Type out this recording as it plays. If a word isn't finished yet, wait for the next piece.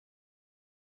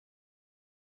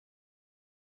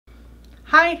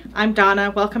Hi, I'm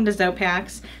Donna. Welcome to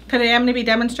Xopax. Today I'm going to be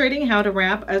demonstrating how to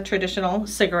wrap a traditional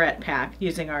cigarette pack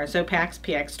using our Xopax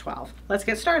PX12. Let's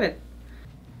get started.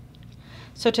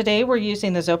 So today we're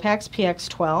using the Xopax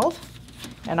PX12,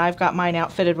 and I've got mine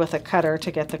outfitted with a cutter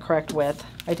to get the correct width.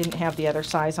 I didn't have the other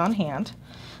size on hand.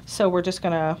 So we're just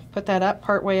going to put that up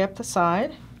part way up the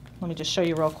side. Let me just show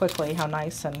you real quickly how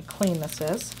nice and clean this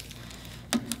is.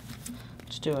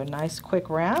 Just do a nice quick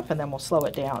wrap and then we'll slow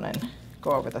it down and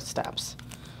go over the steps.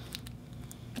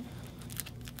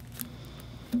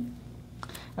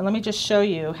 And let me just show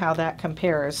you how that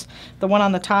compares. The one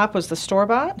on the top was the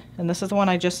store-bought, and this is the one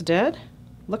I just did.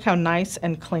 Look how nice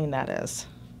and clean that is.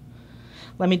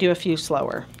 Let me do a few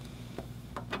slower.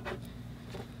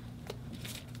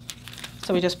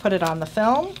 So we just put it on the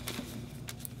film,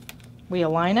 we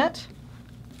align it,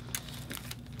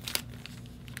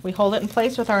 we hold it in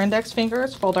place with our index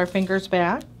fingers, fold our fingers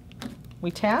back,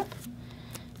 we tap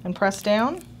and press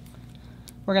down.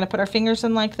 We're going to put our fingers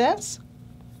in like this,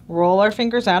 roll our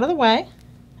fingers out of the way,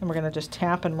 and we're going to just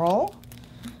tap and roll,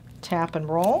 tap and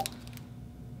roll.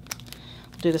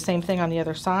 Do the same thing on the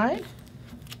other side.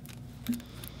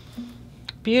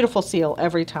 Beautiful seal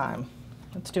every time.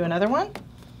 Let's do another one.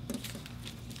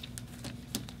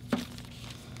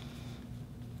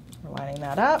 We're lining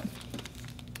that up.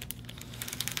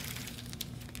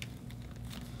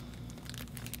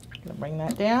 Gonna bring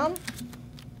that down.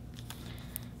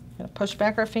 Gonna push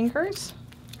back our fingers.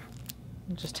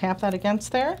 Just tap that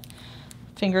against there.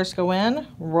 Fingers go in,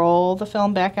 roll the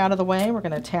film back out of the way. We're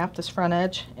gonna tap this front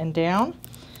edge and down,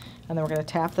 and then we're gonna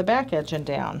tap the back edge and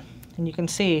down. And you can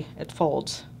see it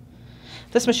folds.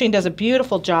 This machine does a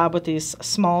beautiful job with these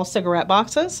small cigarette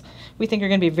boxes. We think you're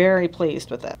gonna be very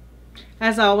pleased with it.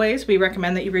 As always, we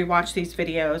recommend that you rewatch these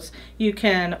videos. You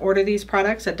can order these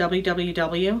products at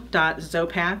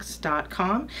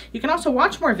www.xopax.com. You can also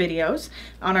watch more videos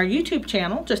on our YouTube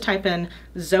channel. Just type in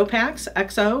Xopax,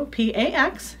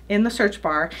 X-O-P-A-X, in the search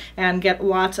bar and get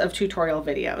lots of tutorial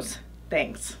videos.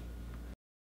 Thanks.